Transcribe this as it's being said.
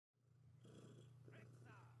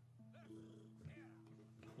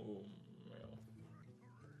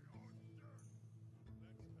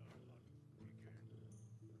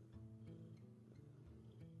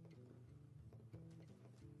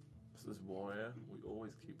warrior. We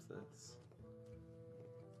always keep this.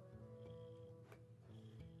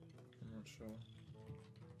 I'm not sure.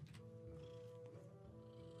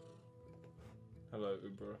 Hello,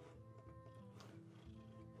 Uber.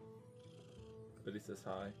 Billy says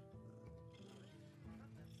hi.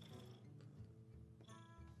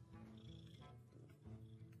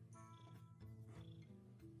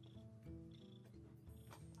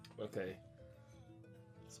 Okay.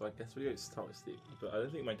 So I guess we go start with Steve, but I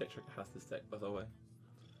don't think my deck tracker has this deck, by the way.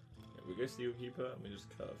 Yeah, we go Steel Keeper and we just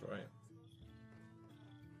curve, right?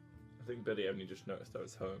 I think Billy only just noticed I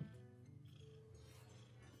was home.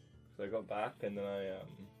 So I got back and then I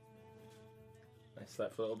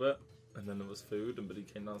slept for a little bit, and then there was food, and Billy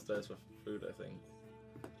came downstairs for food, I think.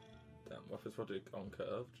 Damn, Waffles project on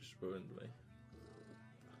curve just ruined me.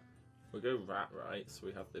 We go rat right, so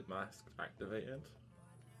we have the mask activated.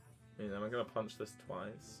 I mean, am I gonna punch this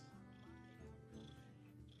twice?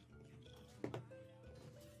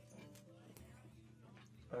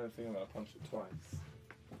 I don't think I'm gonna punch it twice.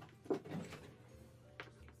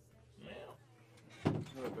 Meow.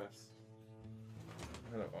 Hello, Bess.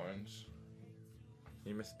 Hello, Orange.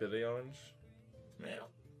 You miss Billy, Orange? Meow.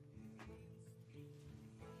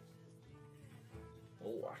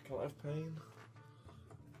 Oh, I can't have pain.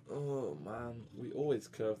 Oh man, we always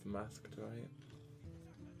curve the masked, right?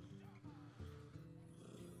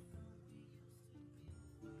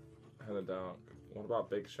 Hello, Dark. What about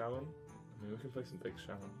Big Shaman? I mean, we can play some Big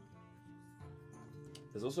Shaman.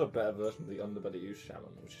 There's also a better version of the Underbelly Use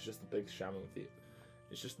Shaman, which is just the Big Shaman with the.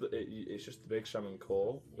 It's just the Big Shaman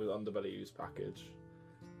core with Underbelly Use package.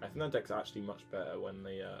 I think that deck's actually much better when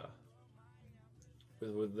they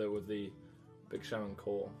with the Big Shaman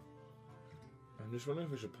core. I'm just wondering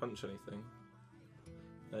if we should punch anything.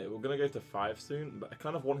 We're gonna go to 5 soon, but I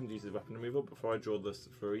kind of want him to use his weapon removal before I draw this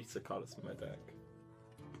Farisa card in my deck.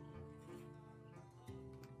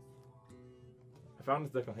 I found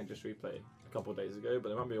this deck on Just Replay a couple of days ago, but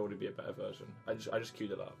there might already be a better version. I just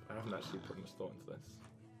queued it up. I haven't actually put much thought into this.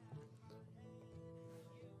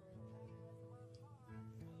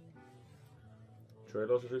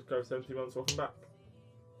 Trados just go 17 months. Welcome back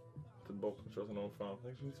to the BoarControl on all farm.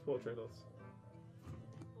 Thanks for the support, Trados.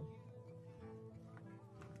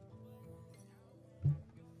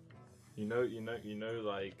 You know,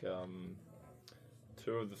 like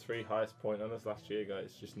 2 of the 3 highest point earners last year,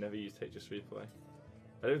 guys, just never used Just Replay.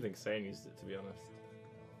 I don't think Sane used it, to be honest.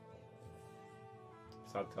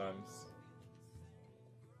 Sad times.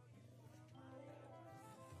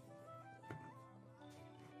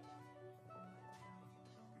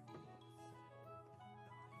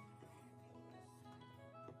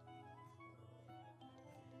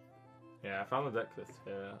 Yeah, I found the deck list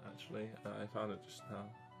here, actually. I found it just now.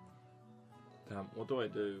 Damn, what do I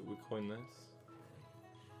do? We coin this.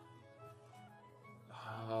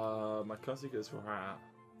 My classic is rat.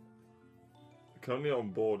 Currently on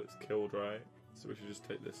board, it's killed, right? So we should just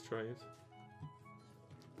take this trade.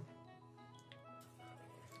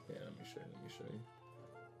 Yeah, let me show you.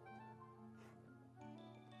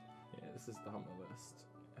 Yeah, this is the Hummer list.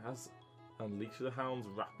 It has Unleash the Hounds,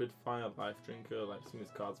 Rapid Fire, Life Drinker, like some of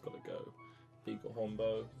these cards gotta go. Eagle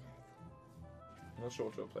Hornbow. I'm not sure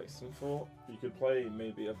what to replace them for. You could play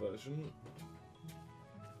maybe a version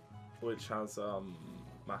which has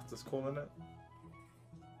Master's Call in it.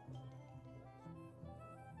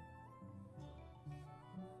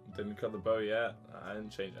 Didn't cut the bow yet. I didn't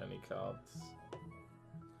change any cards.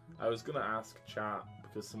 I was gonna ask chat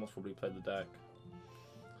because someone's probably played the deck.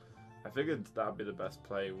 I figured that'd be the best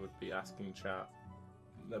play, would be asking chat.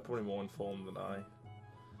 They're probably more informed than I.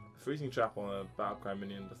 Freezing trap on a Battlecry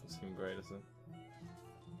minion doesn't seem great, does it?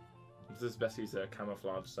 This is Bessie's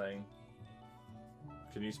camouflage saying.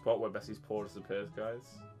 Can you spot where Bessie's paw disappears,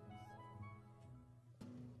 guys?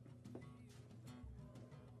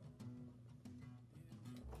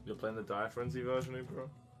 You're playing the Dire Frenzy version, Ubro?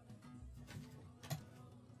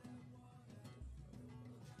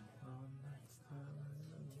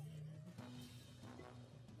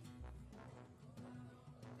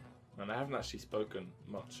 And I haven't actually spoken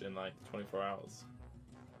much in like 24 hours.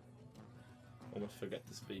 Almost forget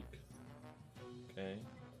to speak. Okay.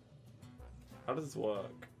 How does this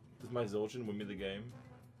work? Does my ZUL'JIN win me the game?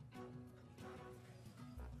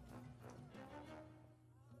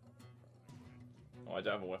 Oh, I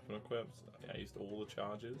don't have a weapon equipped. I used all the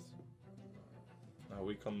charges. Now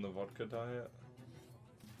weak on the vodka diet.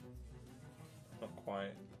 Not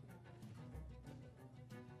quite.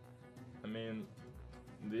 I mean,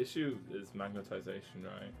 the issue is magnetization,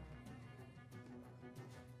 right?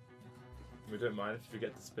 We don't mind if you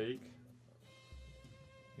forget to speak.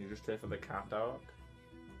 You're just here for the cat arc.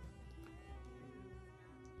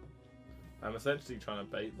 I'm essentially trying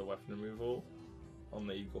to bait the weapon removal on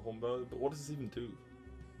the Eagle Humbo, but what does this even do?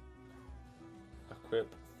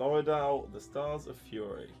 Equip Thorodal, the Stars of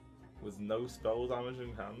Fury, with no spell damage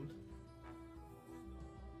in hand.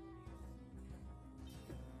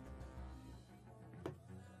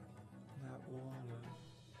 That water.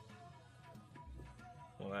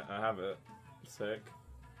 Well, I have it. Sick.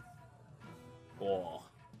 Oh.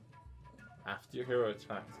 After your hero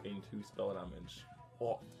attacks, gain 2 spell damage.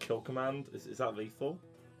 What? Kill command? Is that lethal?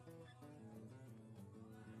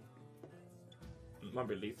 It might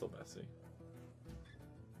be lethal, Bessie.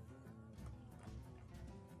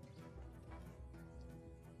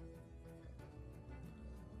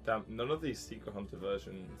 Damn, none of these Secret Hunter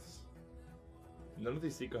versions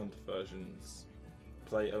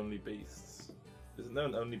play only beasts. Isn't there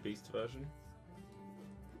an only beast version?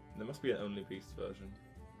 There must be an only beast version.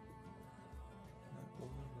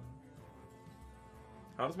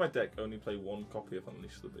 How does my deck only play 1 copy of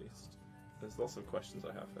Unleash the Beast? There's lots of questions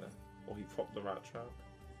I have here. Or he propped the rat trap.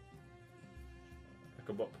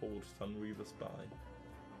 Ecobot pulled Sunreaver Spy.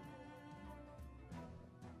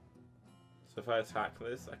 So if I attack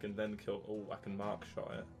this, I can then kill. Oh, I can mark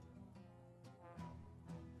shot it.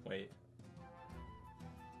 Wait.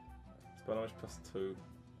 Spell damage +2.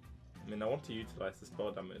 I mean, I want to utilize the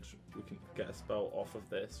spell damage. We can get a spell off of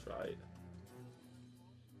this, right?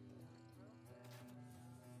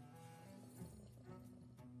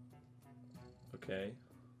 Okay.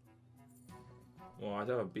 Well, I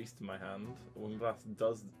don't have a beast in my hand. Wind Blast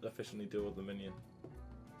does efficiently deal with the minion.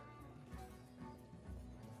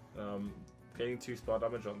 Getting 2 spell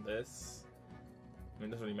damage on this. I mean,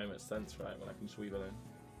 it doesn't really make much sense, right? When I can just weave it in.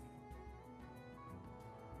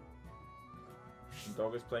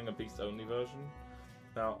 Dog is playing a beast only version.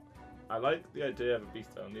 Now, I like the idea of a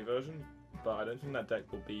beast only version, but I don't think that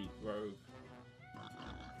deck will beat Rogue.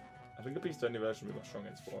 I think a beast only version will be much stronger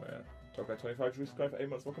against Warrior. Dog Guy 25 Drew Sky for 8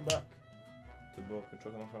 months, welcome back to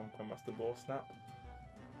BoarControl on Grandmaster Boar Snap.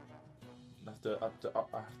 I have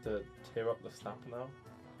to tear up the snap now.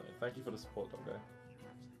 Thank you for the support, Dog Guy.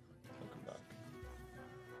 Welcome back.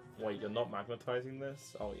 Wait, you're not magnetizing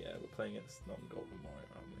this? Oh yeah, we're playing against non-golden Warrior,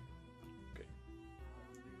 aren't we? Okay.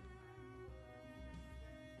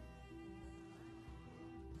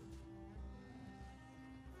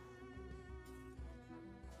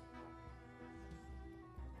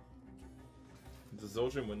 Does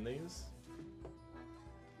ZUL'JIN win these?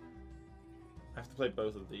 I have to play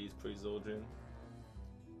both of these pre-ZUL'JIN.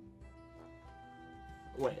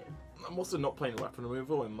 Wait, I'm also not playing weapon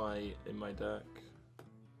removal in my deck.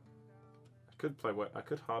 I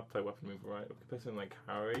could hard play weapon removal, right? We could play something like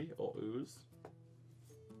Harry or Ooze.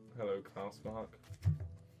 Hello, Klaus Mark.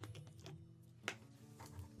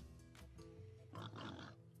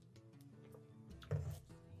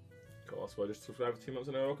 Cool, so I just subscribed for 2 months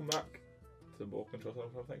in a row. Welcome back to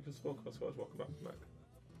BoarControl. Thank you for support. Welcome back.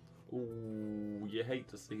 Ooh, you hate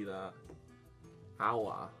to see that.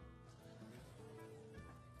 Ow.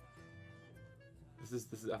 This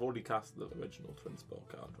is. I've already cast the original Twin Spell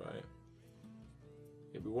card, right?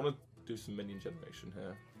 Yeah, we want to do some minion generation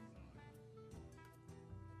here.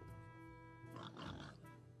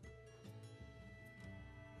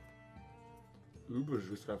 Uber's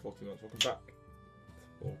just got 14 months. Welcome back.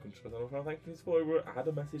 BoarControl. Thank you for Uber. Add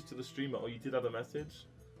a message to the streamer. Oh, you did add a message.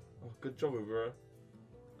 Oh, good job, Uber.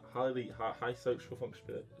 High social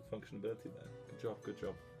functionality there. Good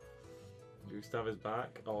job. Gustav is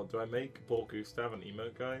back. Oh, do I make Boar Gustav an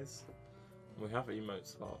emote, guys? We have an emote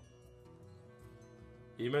slot.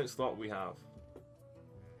 Emote slot we have.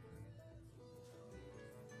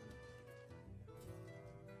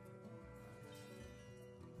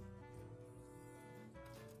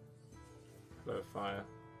 Hello, Fire.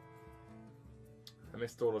 I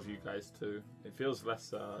missed all of you guys too. It feels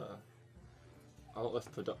less, a lot less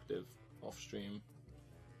productive off stream.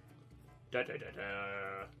 Does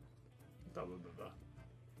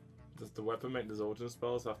the weapon make the ZUL'JIN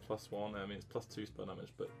spells have +1? I mean, it's +2 spell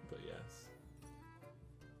damage, but yes.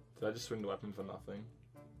 Did I just swing the weapon for nothing?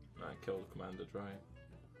 I killed the commander, right?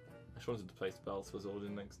 I just wanted to play spells for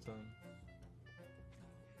ZUL'JIN next time.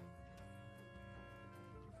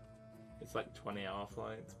 It's like 20-hour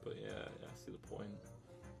flights, but yeah, I see the point.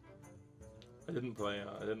 I didn't play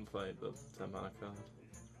the 10 mana card,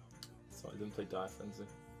 so I didn't play Dire Frenzy.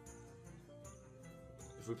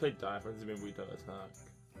 If we play Dire Frenzy, maybe we don't attack.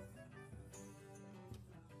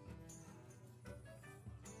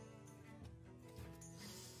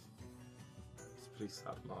 It's a pretty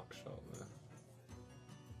sad mark shot there.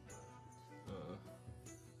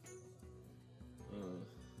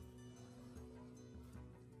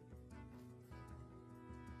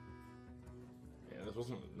 This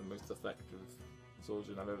wasn't the most effective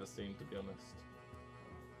ZUL'JIN I've ever seen, to be honest.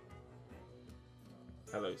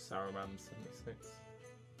 Hello, Saruman76.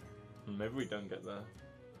 Maybe we don't get there.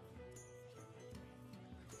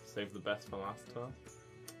 Save the best for last time.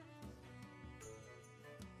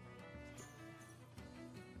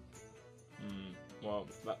 Well,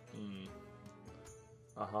 that.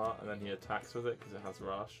 And then he attacks with it because it has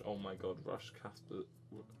Rush. Oh my god, Rush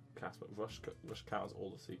Rush counters all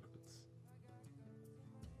the secrets.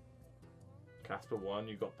 Casper won,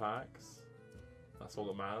 you got packs. That's all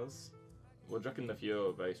that matters. What do you reckon the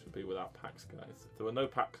viewer base would be without packs, guys? If there were no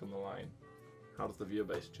packs on the line, how does the viewer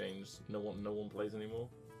base change? No one plays anymore?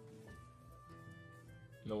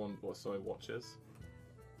 No one, watches?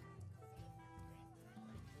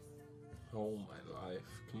 Oh my life.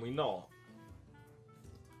 Can we not?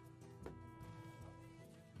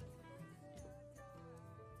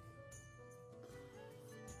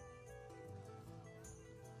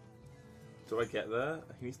 Do I get there?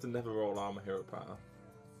 He needs to never roll Armor Hero Power.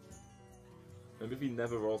 Maybe if he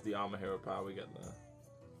never rolls the Armor Hero Power, we get there.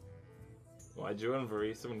 Well, I drew on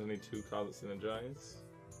Varisa when there's only 2 cards that synergize.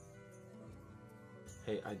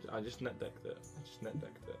 Hey, I just net decked it.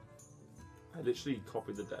 I literally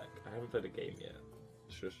copied the deck. I haven't played a game yet.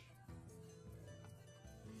 Shush.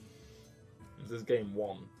 This is game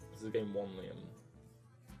 1. Liam.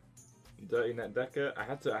 Dirty net decker. I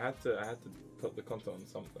had to put the content on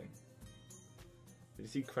something. Did you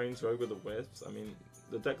see Crane's Rogue with the Wisps? I mean,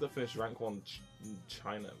 the deck that finished rank 1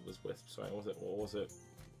 China was Wisps, right? Or was it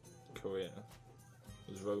Korea?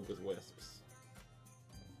 It was Rogue with Wisps.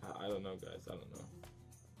 I don't know, guys. I don't know.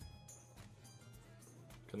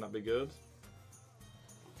 Can that be good?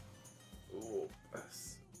 Ooh,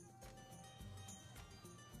 yes.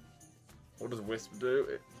 What does Wisp do?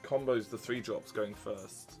 It combos the 3 drops going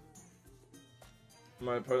first.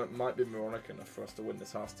 My opponent might be moronic enough for us to win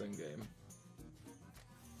this Hearthstone game.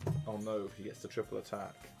 Oh no, he gets the triple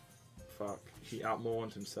attack. Fuck. He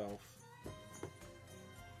outmourned himself.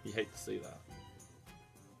 You hate to see that.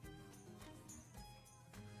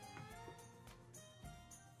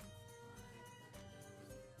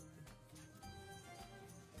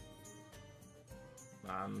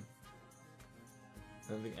 Man.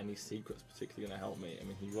 I don't think any secret's particularly going to help me. I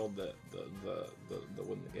mean, he rolled the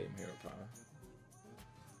win the game hero power.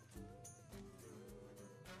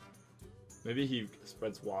 Maybe he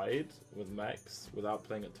spreads wide with mechs without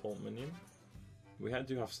playing a taunt minion. We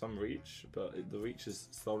do have some reach, but the reach is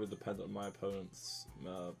solely dependent on my opponent's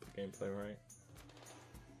gameplay rate.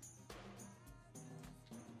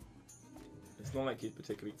 It's not like he's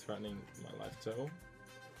particularly threatening my life total.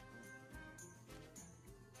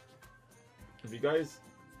 If you guys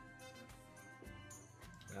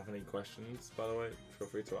have any questions, by the way, feel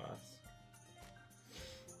free to ask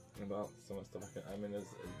about some of the stuff I mean,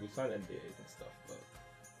 we've signed NDAs and stuff, but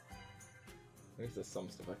at least there's some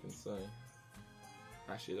stuff I can say.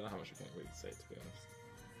 Actually, I don't know how much I can really say, to be honest.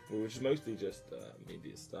 Which is mostly just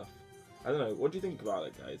media stuff. I don't know, what do you think about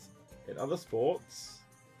it, guys? In other sports,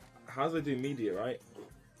 how do they do media, right?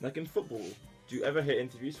 Like in football, do you ever hear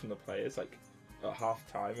interviews from the players, like, at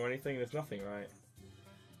half-time or anything? There's nothing, right?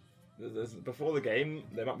 Before the game,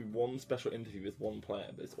 there might be one special interview with one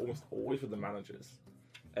player, but it's almost always with the managers.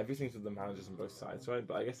 Everything's with the managers on both sides, right?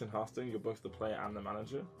 But I guess in Hearthstone, you're both the player and the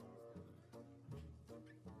manager.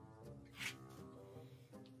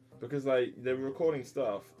 Because, like, they're recording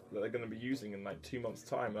stuff that they're going to be using in, like, 2 months'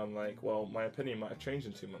 time, and I'm like, well, my opinion might have changed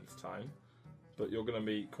in 2 months' time, but you're going to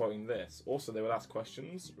be quoting this. Also, they would ask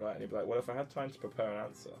questions, right? And you'd be like, well, if I had time to prepare an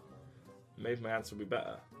answer, maybe my answer would be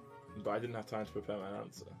better. But I didn't have time to prepare my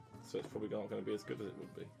answer, so it's probably not going to be as good as it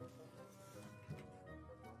would be.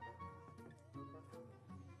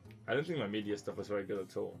 I don't think my media stuff was very good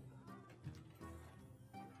at all.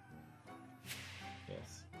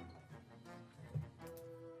 Yes.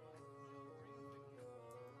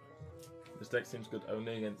 This deck seems good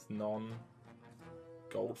only against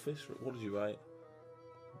non-goldfish. What did you write?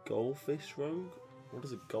 Goldfish rogue? What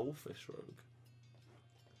is a goldfish rogue?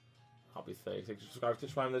 I'll be 36. Subscribe to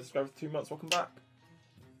Twitch. Subscribe for 2 months. Welcome back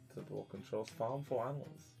to BoarControl's Farm for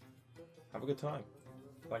Animals. Have a good time.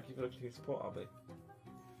 Thank you for the continued support, Albie.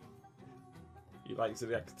 You like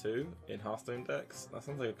Zodiac 2 in Hearthstone decks? That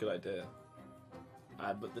sounds like a good idea.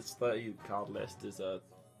 But this 30 card list is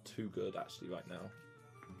too good actually right now.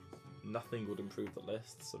 Nothing would improve the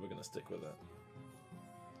list, so we're going to stick with it.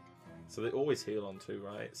 So they always heal on 2,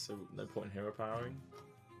 right? So no point in hero powering.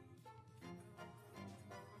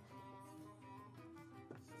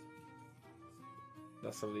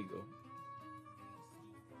 That's illegal.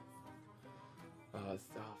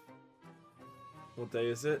 What day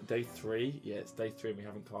is it? Day 3? Yeah, it's day 3 and we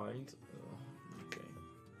haven't climbed. Oh, okay.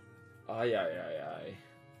 Aye, aye, aye, aye.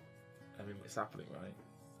 I mean, it's happening, right?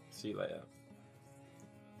 See you later.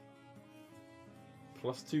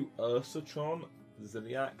 +2 Ursatron,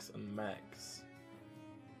 Ziliax, and Mechs.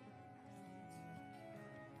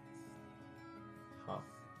 Huh.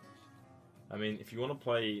 I mean, if you want to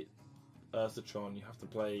play Ursatron, you have to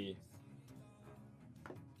play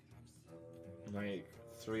like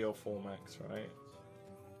 3 or 4 mechs, right?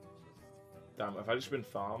 Damn, have I just been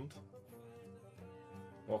farmed?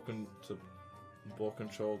 Welcome to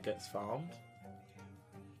BoarControl gets farmed?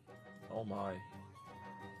 Oh my.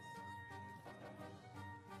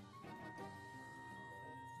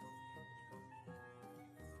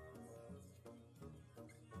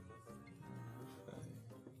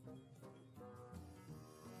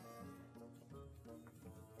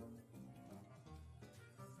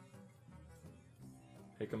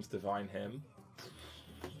 Here comes Divine Hymn.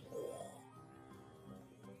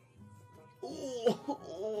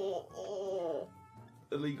 Oh,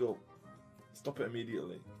 illegal. Stop it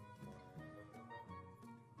immediately.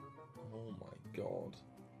 Oh my god.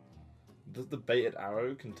 Does the baited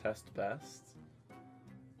arrow contest best?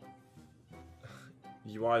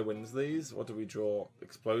 UI wins these. What do we draw?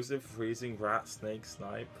 Explosive, freezing, rat, snake,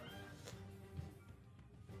 snipe.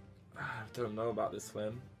 I don't know about this,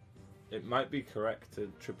 Slim. It might be correct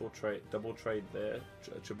to double trade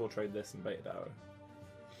this and baited arrow.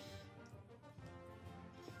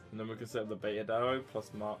 And then we can set up the baited arrow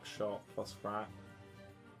plus mark shot plus rat.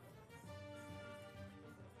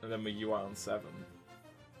 And then we UI on 7.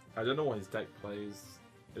 I don't know what his deck plays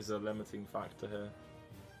is a limiting factor here.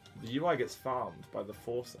 The UI gets farmed by the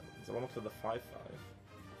 4/7s. I want to play the 5/5.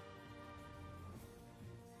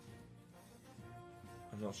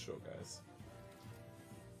 I'm not sure, guys.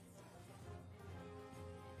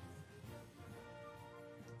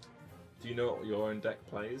 Do you know what your own deck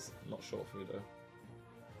plays? I'm not sure if you do.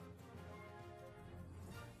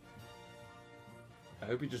 I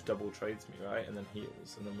hope he just double trades me, right? And then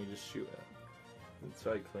heals, and then we just shoot it. It's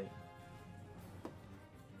very clean.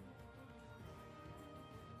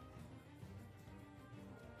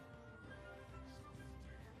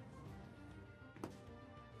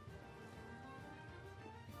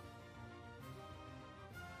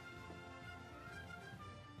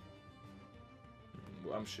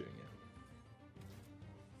 Well, I'm shooting it.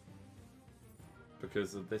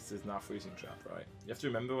 Because this is now Freezing Trap, right? You have to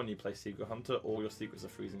remember when you play Secret Hunter, all your secrets are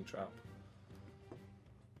Freezing Trap.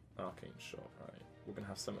 Arcane Shot, right. We're going to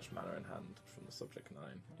have so much mana in hand from the Subject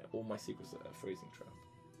 9. Yeah, all my secrets are Freezing Trap.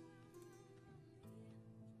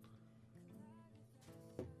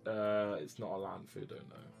 It's not a land food, don't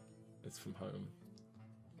know. It's from home.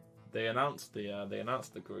 They announced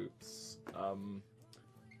the groups.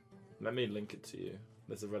 Let me link it to you.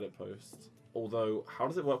 There's a Reddit post. Although, how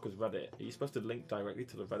does it work with Reddit? Are you supposed to link directly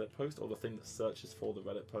to the Reddit post or the thing that searches for the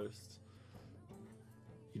Reddit post?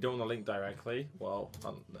 You don't want to link directly? Well,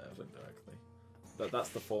 I'll never link directly. That's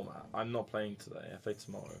the format. I'm not playing today. I play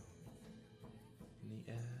tomorrow. In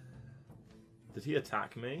the air. Did he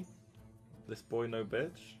attack me? This boy no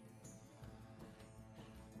bitch?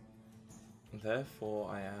 Therefore,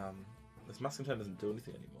 I am... This Mask Content doesn't do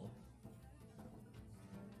anything anymore.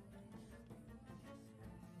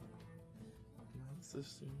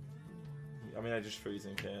 I mean, I just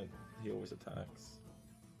freezing here. He always attacks.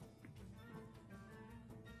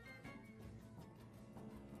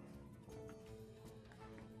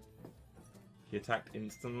 He attacked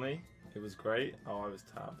instantly. It was great. Oh, I was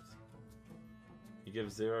tapped. He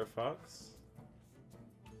gives 0 fucks.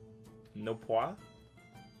 No pois.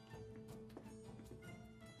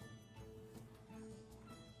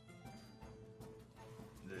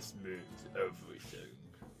 This moves everything.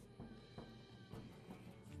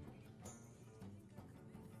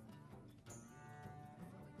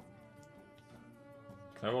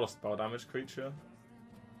 Can I roll a spell damage creature?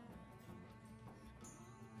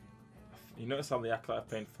 You notice how the Acolyte of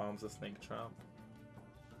Pain farms a Snake Trap?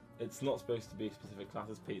 It's not supposed to be specific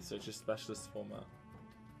classes, Pete, so it's just specialist format.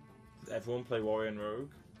 Does everyone play Warrior and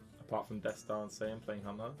Rogue? Apart from Death Star and Saiyan playing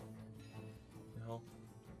Hunter? No.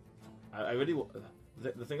 I really...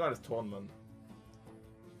 The thing about this tournament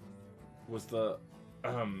was that...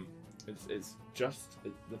 it's just...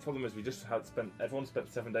 the problem is we just had everyone spent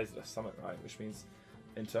 7 days at the summit, right? Which means...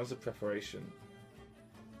 In terms of preparation,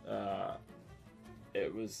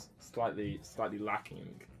 it was slightly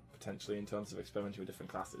lacking potentially in terms of experimenting with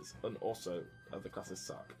different classes, and also other classes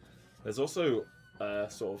suck. There's also a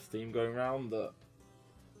sort of theme going around that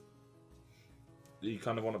you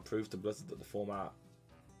kind of want to prove to Blizzard that the format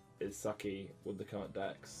is sucky with the current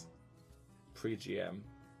decks. Pre-GM.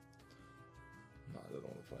 No, I don't know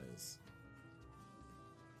what the play is.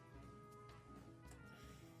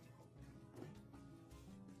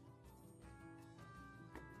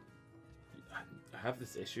 I have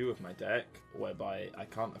this issue with my deck whereby I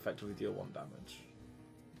can't effectively deal 1 damage,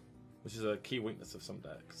 which is a key weakness of some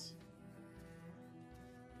decks.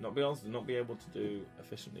 Not be able to do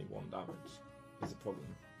efficiently 1 damage is a problem.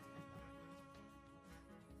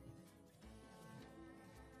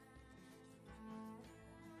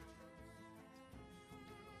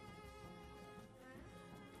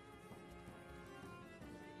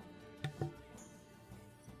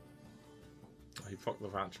 He fucked the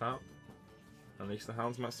Rat Trap. Unleash the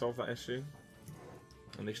Hounds might solve that issue.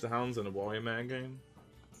 Unleash the Hounds in a Warrior Mare game.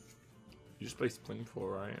 You just play Spling 4,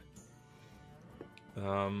 right?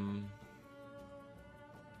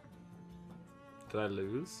 Did I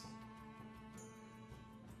lose?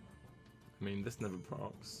 I mean, this never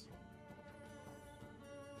procs.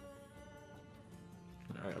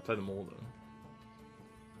 Alright, I play them all though.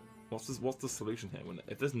 What's the solution here?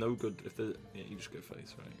 If there's no good, yeah, you just go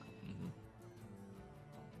face, right?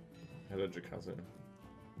 Hello, Jakazu.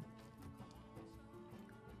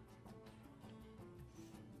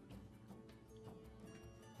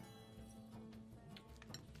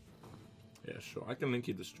 Yeah, sure. I can link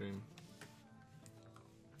you the stream.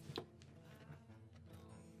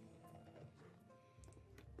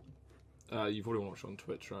 You've already watched on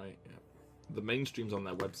Twitch, right? Yeah. The main stream's on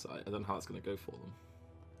their website. I don't know how it's going to go for them.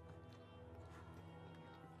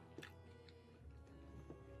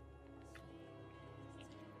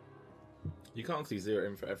 You can't see 0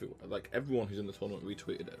 in for everyone. Like, everyone who's in the tournament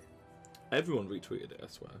retweeted it. Everyone retweeted it, I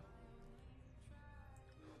swear.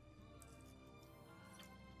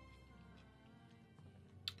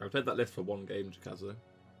 I played that list for 1 game, Jakazu.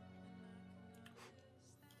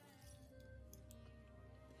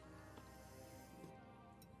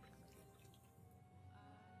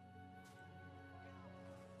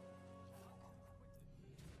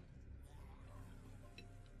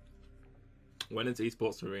 When is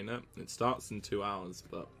Esports Arena? It starts in 2 hours,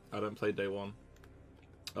 but I don't play day 1.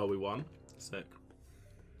 Oh, we won? Sick.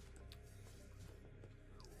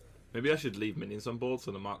 Maybe I should leave minions on board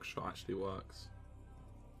so the mark shot actually works.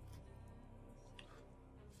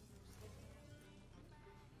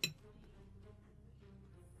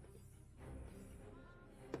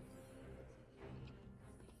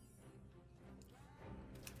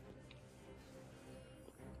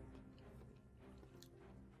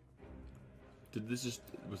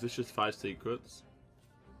 Was this just 5 secrets?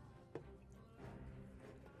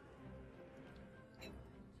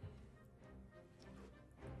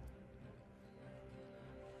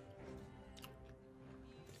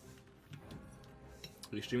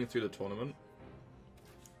 Are you streaming through the tournament?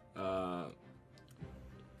 I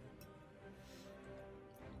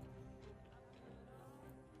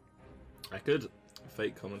could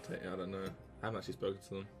fake commentate, I don't know. I haven't actually spoken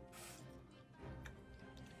to them.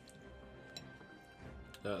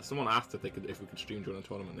 Someone asked if we could stream during a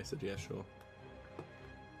tournament. They said, yeah, sure.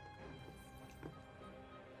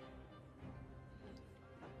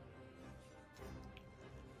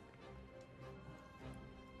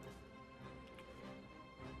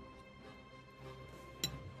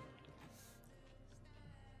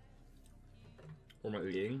 What am I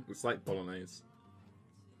eating? It's like bolognese.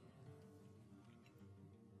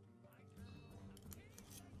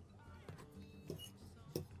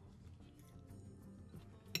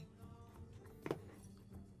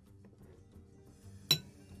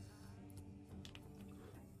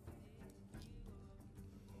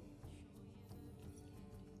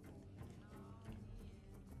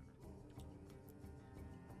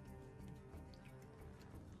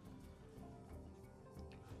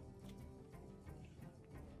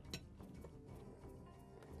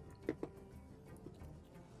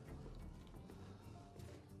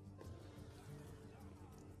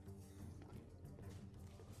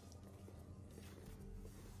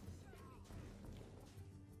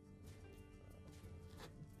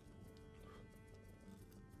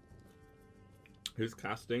 Who's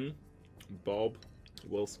casting? Bob,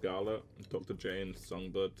 Will Scarlett, Dr. J, and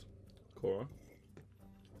Songbird, Cora.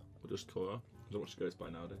 Or just Cora. I don't know what she goes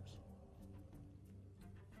by nowadays.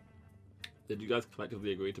 Did you guys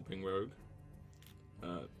collectively agree to bring Rogue?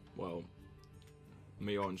 Well,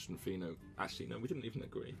 me, Orange, and Fino. Actually, no, we didn't even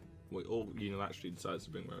agree. We all unilaterally decided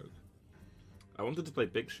to bring Rogue. I wanted to play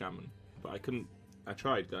Big Shaman, but I couldn't. I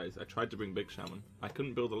tried, guys. I tried to bring Big Shaman. I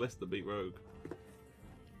couldn't build a list that beat Rogue.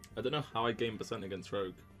 I don't know how I gain percent against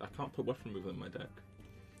Rogue. I can't put weapon removal in my deck.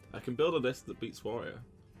 I can build a list that beats Warrior,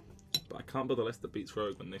 but I can't build a list that beats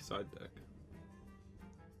Rogue when they side deck.